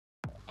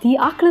The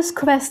Oculus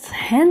Quest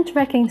hand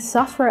tracking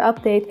software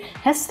update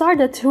has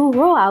started to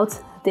roll out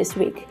this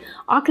week.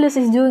 Oculus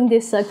is doing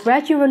this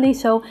gradually,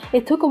 so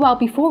it took a while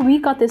before we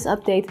got this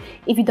update.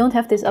 If you don't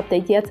have this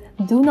update yet,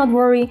 do not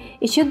worry,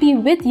 it should be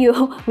with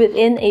you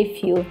within a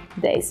few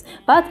days.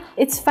 But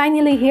it's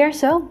finally here,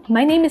 so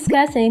my name is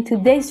Kes, and in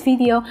today's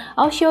video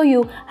I'll show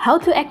you how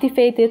to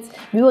activate it.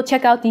 We will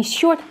check out the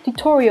short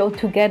tutorial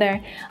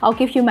together. I'll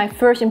give you my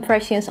first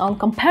impressions on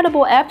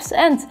compatible apps,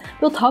 and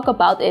we'll talk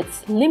about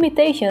its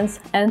limitations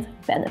and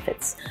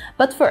benefits.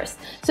 But first,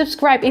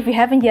 subscribe if you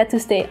haven't yet to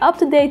stay up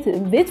to date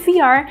with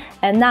VR,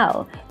 and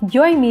now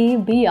join me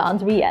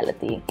beyond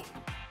reality.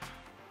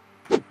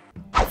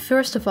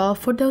 First of all,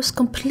 for those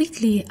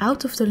completely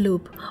out of the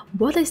loop,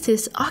 what is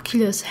this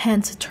Oculus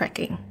hand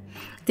tracking?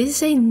 This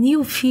is a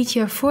new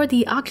feature for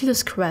the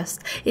Oculus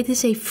Quest. It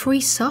is a free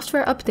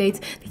software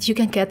update that you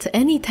can get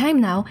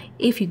anytime now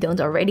if you don't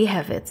already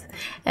have it.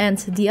 And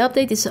the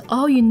update is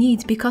all you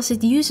need because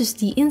it uses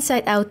the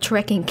inside-out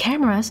tracking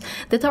cameras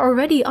that are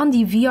already on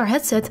the VR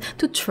headset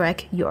to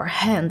track your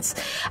hands.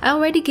 I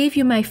already gave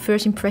you my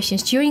first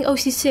impressions during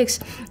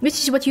OC6, which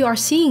is what you are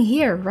seeing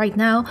here right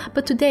now,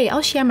 but today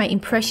I'll share my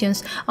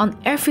impressions on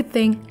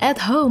everything at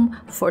home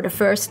for the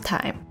first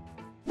time.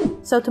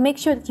 So to make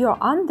sure that you're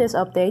on this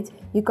update,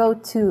 you go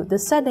to the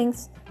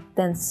settings,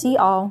 then see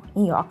all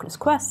in your Oculus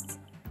Quest,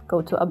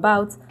 go to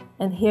about,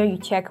 and here you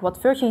check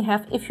what version you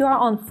have. If you are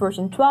on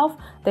version 12,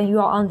 then you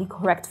are on the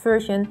correct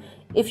version.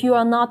 If you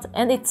are not,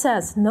 and it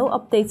says no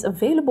updates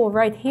available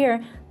right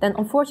here, then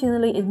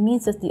unfortunately it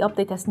means that the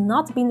update has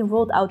not been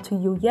rolled out to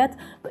you yet,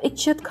 but it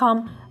should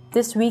come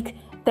this week.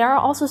 There are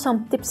also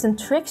some tips and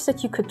tricks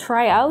that you could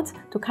try out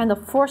to kind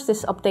of force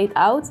this update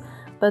out,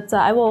 but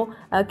I will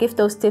give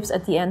those tips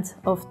at the end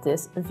of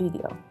this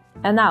video.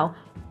 And now,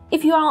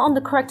 if you are on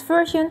the correct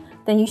version,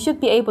 then you should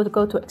be able to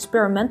go to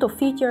experimental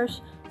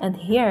features, and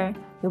here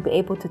you'll be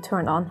able to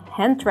turn on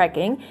hand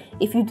tracking.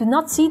 If you do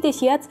not see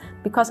this yet,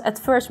 because at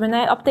first when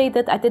I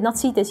updated I did not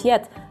see this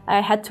yet, I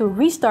had to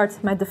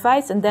restart my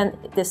device and then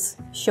this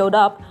showed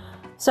up.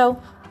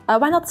 So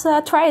why not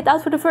try it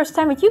out for the first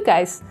time with you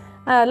guys?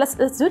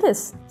 Let's do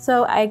this.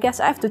 So I guess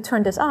I have to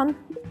turn this on.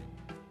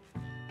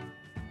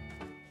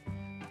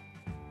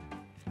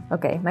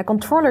 Okay, my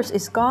controllers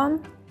is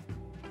gone.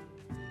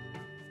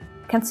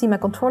 Can't see my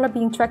controller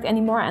being tracked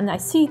anymore, and I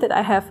see that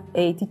I have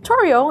a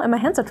tutorial and my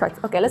hands are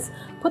tracked. Okay, let's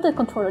put the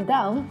controller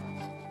down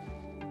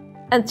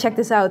and check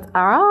this out.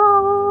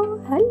 Oh,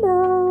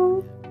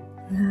 hello.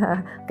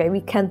 Okay,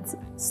 we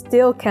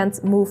still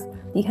can't move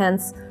the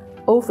hands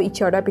over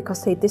each other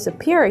because they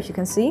disappear, as you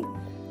can see.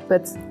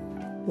 But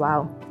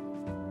wow.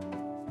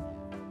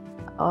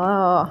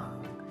 Oh.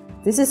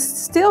 This is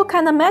still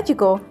kind of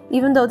magical,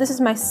 even though this is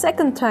my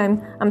second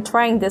time I'm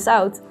trying this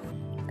out.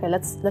 Okay,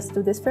 let's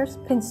do this first.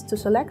 Pinch to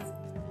select.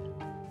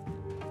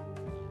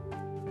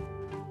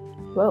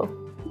 Whoa,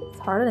 it's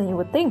harder than you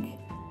would think.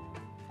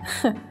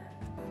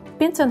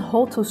 Pinch and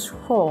hold to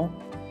scroll.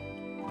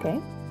 Okay.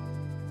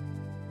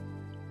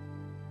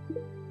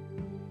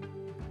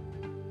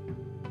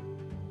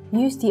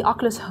 Use the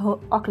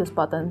Oculus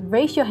button.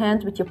 Raise your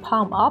hand with your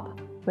palm up.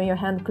 When your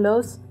hand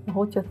closed,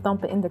 hold your thumb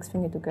and index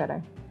finger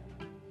together.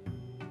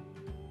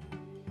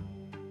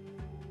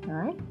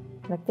 Alright,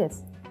 like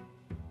this.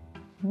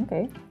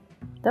 Okay,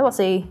 that was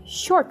a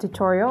short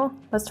tutorial.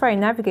 Let's try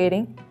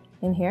navigating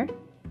in here.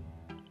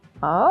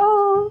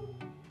 Oh,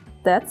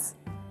 that's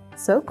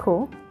so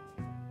cool.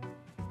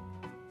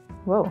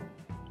 Whoa,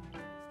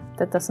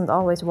 that doesn't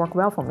always work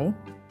well for me.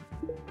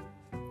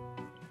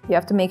 You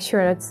have to make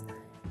sure that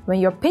when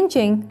you're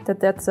pinching,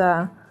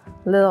 that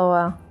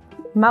little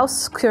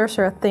mouse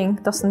cursor thing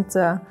doesn't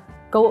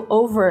go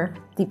over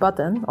the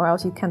button, or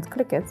else you can't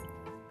click it.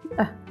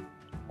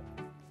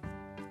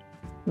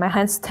 My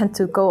hands tend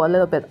to go a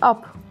little bit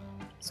up,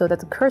 so that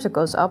the cursor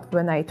goes up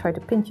when I try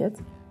to pinch it.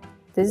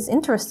 This is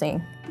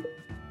interesting.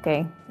 Okay,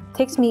 it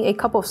takes me a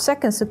couple of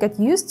seconds to get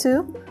used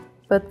to,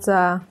 but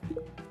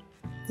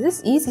this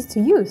is easy to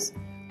use.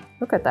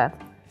 Look at that.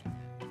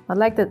 I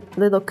like that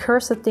little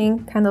cursor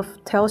thing, kind of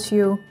tells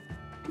you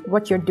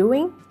what you're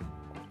doing.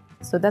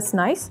 So that's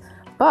nice,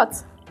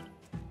 but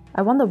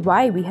I wonder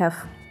why we have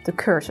the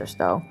cursors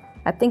though.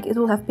 I think it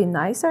would have been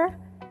nicer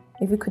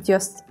if we could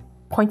just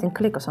point and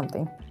click or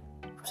something.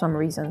 For some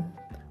reason,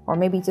 or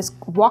maybe just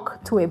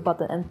walk to a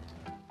button and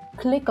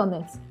click on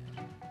it.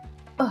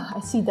 I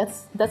see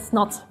that's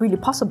not really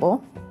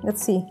possible.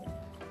 Let's see.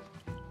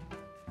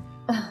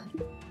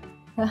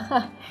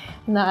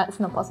 Nah, it's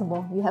not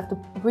possible. You have to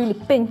really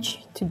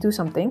pinch to do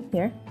something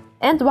here.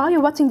 And while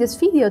you're watching this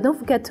video, don't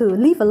forget to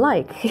leave a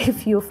like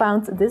if you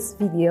found this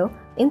video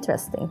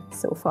interesting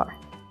so far.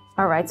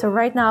 Alright, so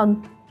right now,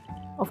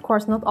 of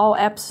course, not all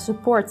apps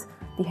support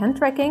the hand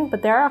tracking,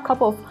 but there are a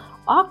couple of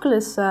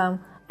Oculus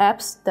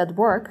apps that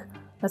work.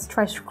 Let's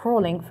try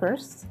scrolling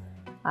first.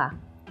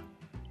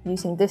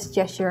 Using this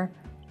gesture,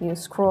 you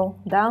scroll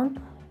down,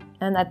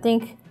 and I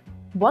think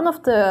one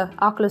of the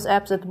Oculus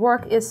apps that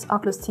work is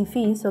Oculus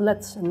TV, so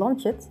let's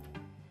launch it.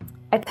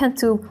 I tend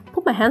to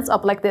put my hands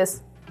up like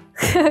this.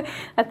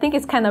 I think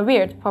it's kind of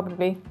weird,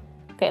 probably.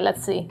 Okay,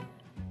 let's see.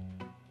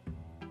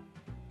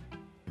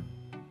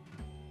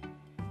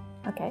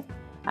 Okay,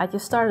 I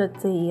just started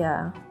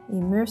the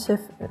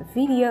immersive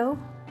video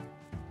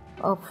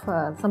of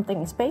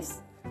something in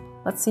space.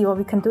 Let's see what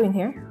we can do in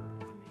here.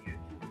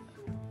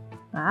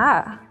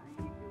 Ah,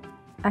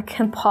 I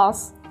can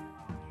pause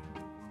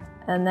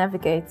and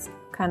navigate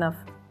kind of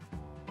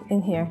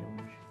in here.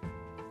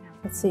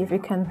 Let's see if we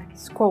can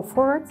scroll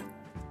forward.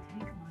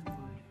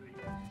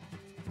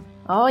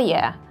 Oh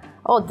yeah.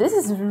 Oh, this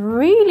is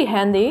really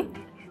handy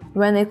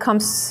when it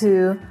comes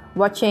to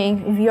watching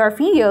VR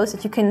videos,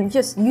 that you can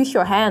just use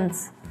your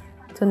hands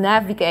to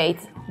navigate.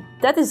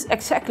 That is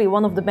exactly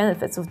one of the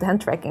benefits of the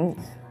hand tracking.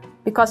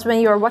 Because when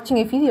you're watching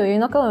a video, you're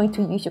not going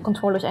to use your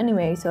controllers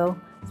anyway, so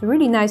it's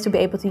really nice to be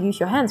able to use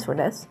your hands for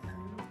this.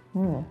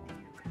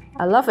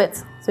 I love it.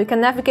 So you can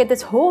navigate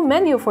this whole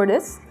menu for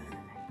this.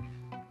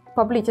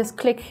 Probably just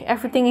click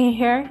everything in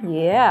here.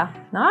 Yeah,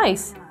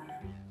 nice.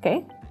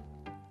 Okay.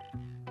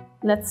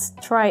 Let's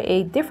try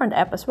a different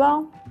app as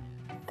well.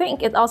 I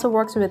think it also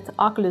works with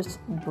Oculus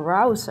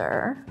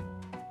browser.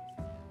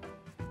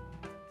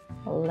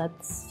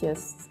 Let's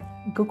just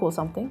Google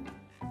something.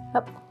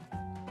 Yep.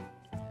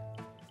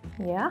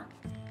 Yeah.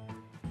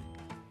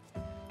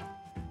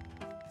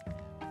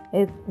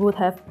 It would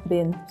have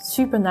been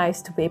super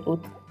nice to be able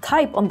to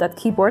type on that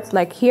keyboard,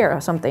 like here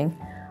or something.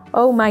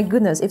 Oh my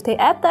goodness, if they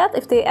add that,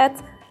 if they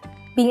add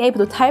being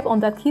able to type on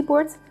that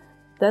keyboard,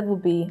 that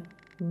would be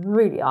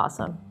really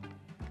awesome.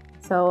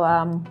 So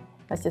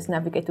let's just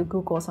navigate to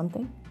Google or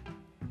something.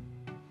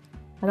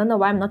 I don't know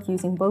why I'm not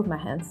using both my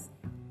hands.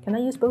 Can I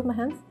use both my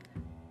hands?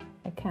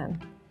 I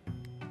can.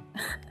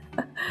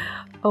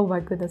 Oh my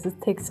goodness, it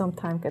takes some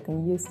time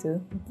getting used to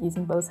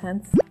using both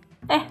hands.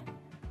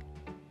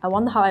 I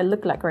wonder how I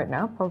look like right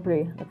now.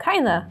 Probably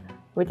kinda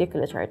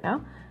ridiculous right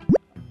now.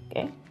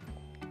 Okay,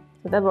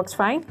 so that works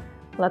fine.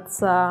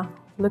 Let's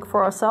look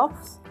for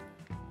ourselves.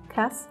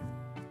 Cass.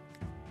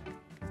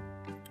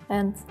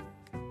 And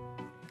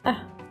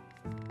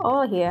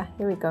oh yeah,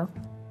 here we go.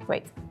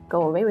 Wait,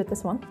 go away with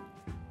this one.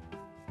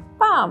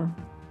 Bam!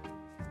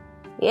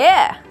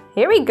 Yeah,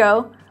 here we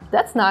go.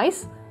 That's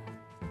nice.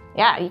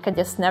 Yeah, you can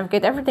just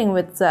navigate everything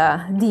with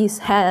these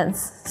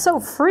hands. So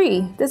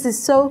free. This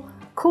is so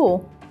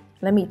cool.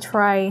 Let me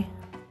try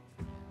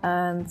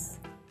and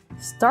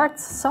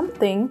start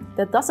something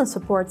that doesn't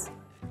support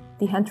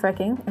the hand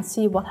tracking and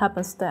see what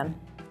happens then.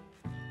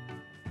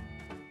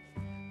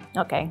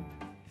 Okay.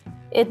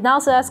 It now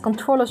says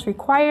controllers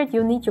required.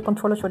 You need your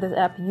controllers for this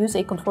app. Use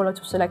a controller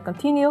to select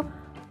continue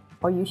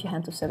or use your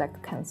hand to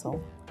select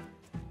cancel.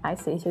 I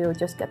see, so you'll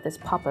just get this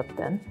pop-up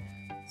then.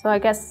 So I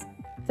guess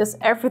just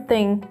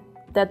everything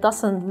that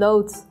doesn't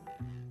load,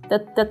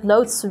 that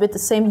loads with the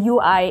same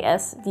UI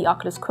as the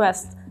Oculus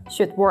Quest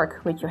should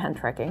work with your hand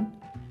tracking.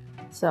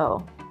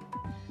 So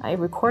I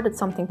recorded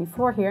something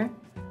before here.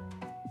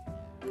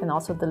 You can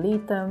also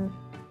delete them,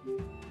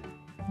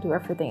 do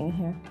everything in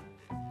here.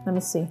 Let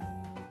me see.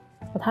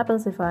 What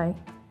happens if I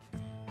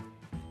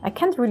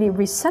can't really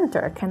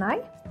recenter, can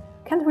I?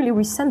 Can't really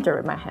recenter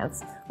with my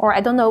hands. Or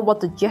I don't know what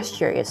the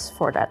gesture is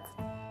for that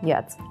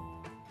yet.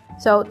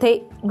 So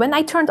when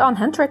I turned on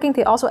hand tracking,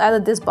 they also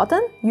added this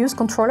button, use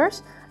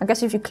controllers. I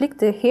guess if you click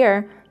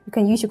here, you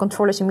can use your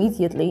controllers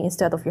immediately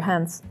instead of your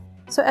hands.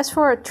 So as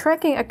for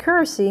tracking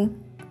accuracy,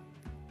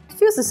 it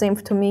feels the same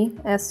to me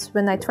as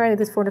when I tried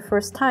it for the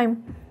first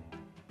time.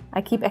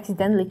 I keep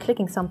accidentally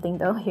clicking something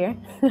though here.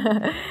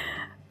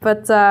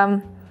 But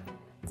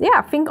yeah,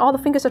 I think all the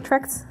fingers are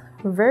tracked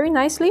very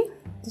nicely,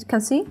 as you can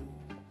see.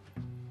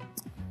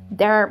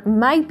 There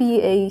might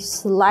be a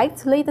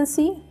slight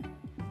latency,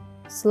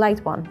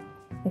 slight one,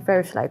 a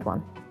very slight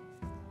one.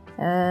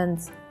 And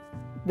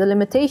the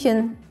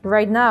limitation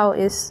right now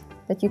is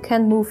that you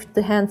can't move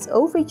the hands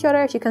over each other.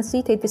 As you can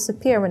see, they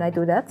disappear when I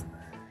do that.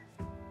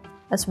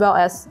 As well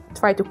as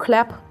try to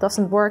clap,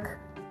 doesn't work.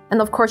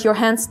 And of course your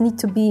hands need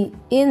to be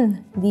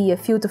in the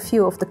field of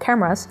view of the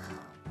cameras,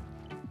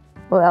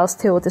 or else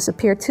they will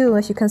disappear too,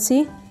 as you can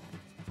see.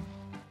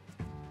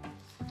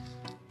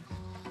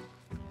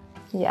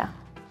 Yeah,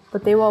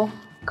 but they will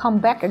come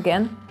back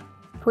again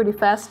pretty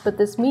fast, but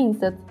this means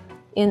that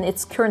in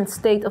its current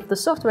state of the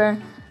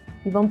software,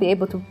 you won't be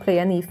able to play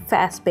any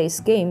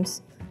fast-paced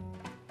games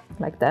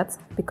like that,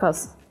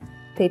 because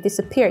they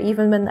disappear.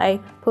 Even when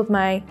I put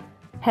my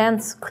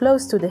hands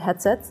close to the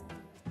headset,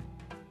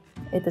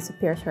 it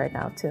disappears right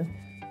now too.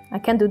 I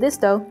can do this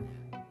though,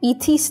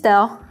 ET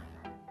style.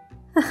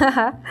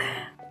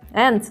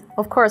 And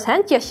of course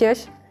hand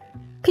gestures,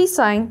 peace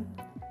sign.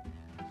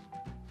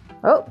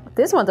 Oh,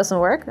 this one doesn't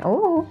work.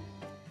 Oh,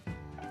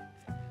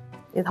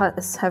 it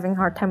is having a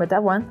hard time with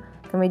that one.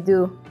 Can we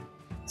do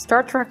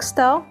Star Trek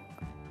style?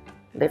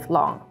 Live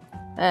long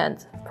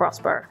and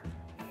prosper.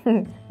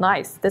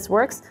 Nice, this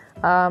works.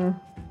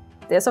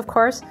 This, of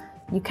course,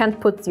 you can't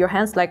put your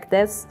hands like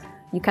this.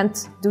 You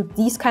can't do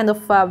these kind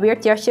of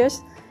weird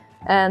gestures.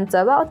 And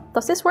well,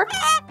 does this work?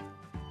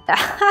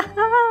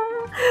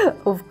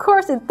 Of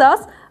course it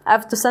does. I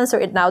have to censor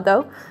it now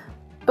though.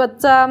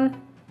 But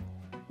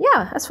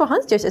yeah, as for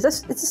hand gestures,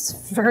 it's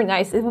just very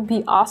nice. It would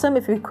be awesome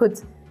if we could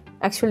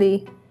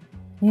actually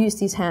use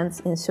these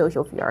hands in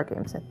social VR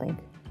games, I think.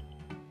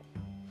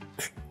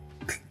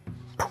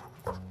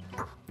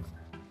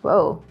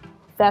 Whoa,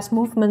 fast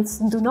movements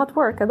do not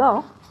work at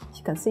all, as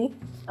you can see.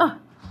 Oh.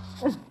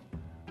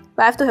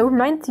 But I have to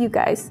remind you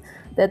guys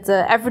that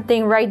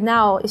everything right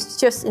now is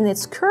just in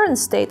its current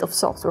state of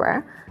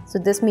software. So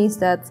this means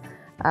that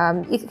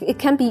it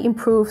can be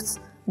improved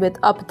with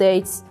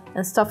updates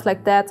and stuff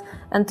like that.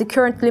 And the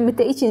current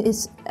limitation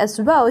is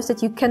as well is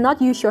that you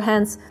cannot use your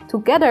hands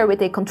together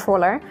with a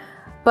controller,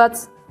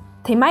 but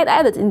they might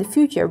add it in the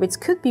future, which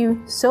could be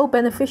so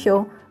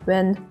beneficial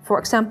when, for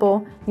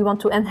example, you want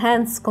to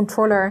enhance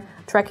controller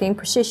tracking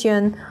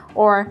precision,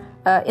 or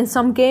in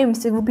some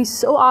games it would be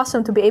so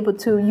awesome to be able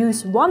to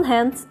use one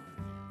hand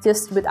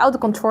just without the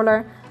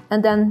controller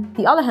and then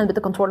the other hand with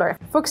the controller.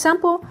 For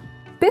example,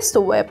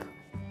 pistol whip.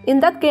 In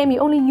that game you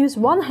only use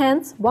one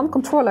hand, one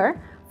controller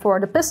for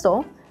the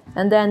pistol,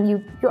 and then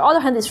your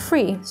other hand is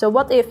free. So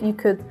what if you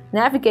could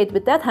navigate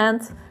with that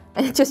hand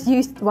and just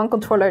use one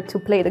controller to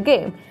play the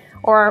game?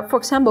 Or for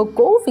example,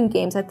 golfing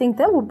games, I think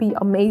that would be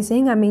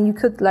amazing. I mean, you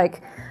could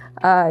like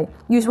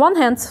use one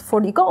hand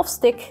for the golf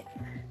stick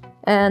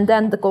and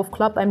then the golf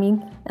club,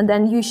 and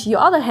then use your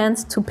other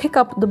hand to pick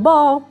up the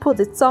ball, put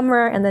it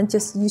somewhere, and then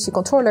just use your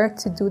controller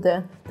to do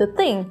the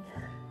thing.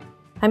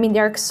 I mean,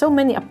 there are so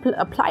many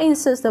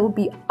appliances that would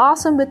be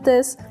awesome with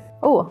this.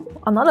 Oh,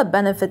 another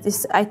benefit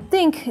is I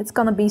think it's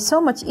gonna be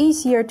so much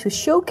easier to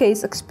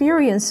showcase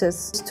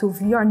experiences to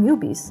VR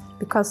newbies,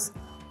 because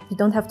you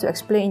don't have to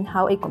explain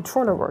how a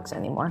controller works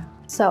anymore.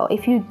 So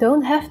if you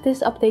don't have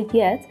this update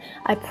yet,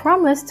 I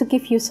promise to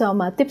give you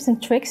some tips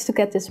and tricks to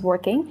get this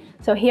working.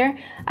 So here,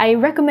 I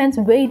recommend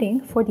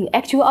waiting for the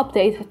actual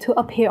update to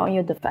appear on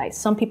your device.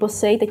 Some people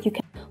say that you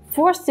can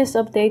force this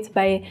update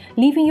by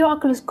leaving your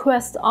Oculus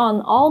Quest on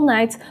all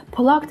night,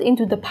 plugged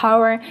into the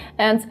power,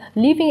 and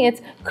leaving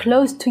it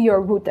close to your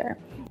router.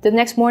 The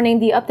next morning,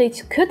 the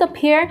updates could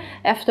appear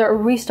after a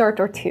restart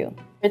or two.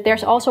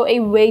 There's also a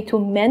way to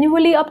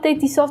manually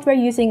update the software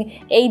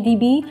using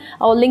ADB.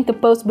 I'll link the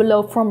post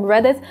below from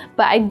Reddit,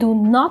 but I do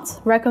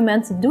not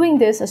recommend doing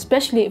this,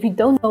 especially if you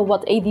don't know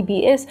what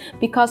ADB is,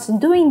 because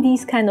doing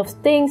these kind of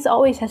things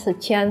always has a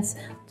chance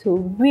to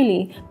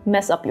really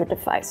mess up your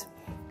device.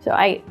 So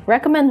I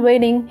recommend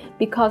waiting,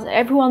 because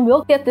everyone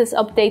will get this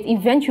update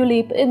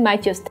eventually, but it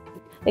might just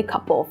take a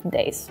couple of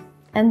days.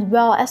 And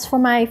well, as for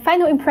my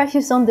final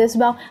impressions on this,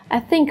 well, I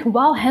think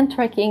while hand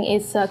tracking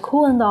is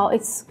cool and all,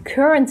 its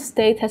current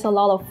state has a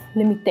lot of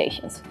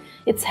limitations.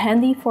 It's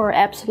handy for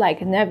apps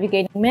like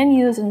navigating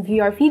menus and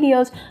VR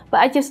videos, but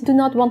I just do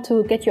not want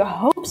to get your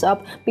hopes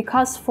up,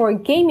 because for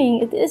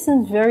gaming it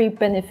isn't very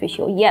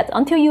beneficial yet,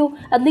 until you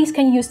at least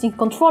can use the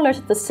controllers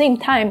at the same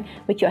time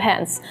with your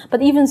hands.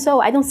 But even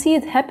so, I don't see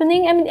it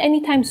happening. I mean,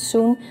 anytime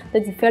soon the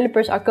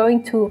developers are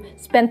going to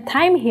spend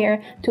time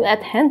here to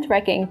add hand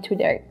tracking to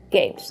their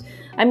games.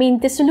 I mean,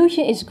 this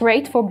solution is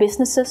great for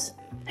businesses,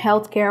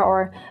 healthcare,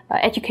 or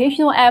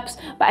educational apps,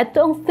 but I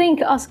don't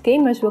think us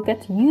gamers will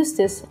get to use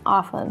this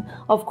often.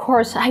 Of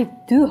course, I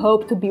do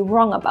hope to be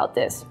wrong about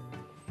this.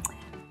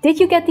 Did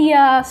you get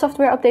the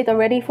software update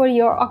already for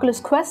your Oculus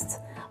Quest?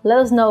 Let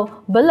us know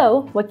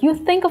below what you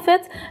think of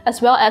it,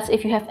 as well as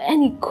if you have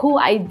any cool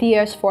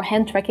ideas for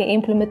hand tracking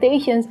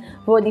implementations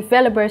for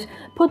developers.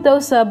 Put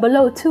those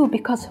below too,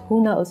 because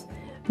who knows,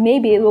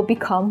 maybe it will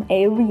become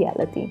a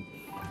reality.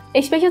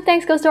 A special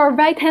thanks goes to our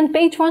right-hand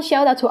patron.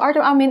 Shout out to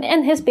Arthur Amin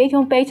and his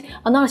Patreon page.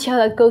 Another shout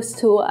out goes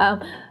to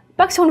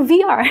Baxon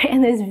VR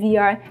and his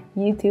VR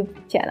YouTube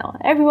channel.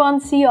 Everyone,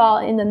 see you all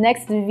in the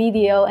next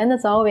video, and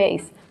as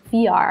always,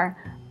 VR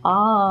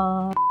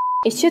on.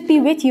 It should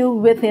be with you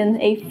within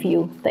a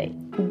few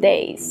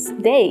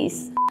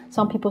days.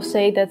 Some people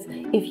say that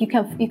if you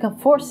can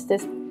force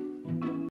this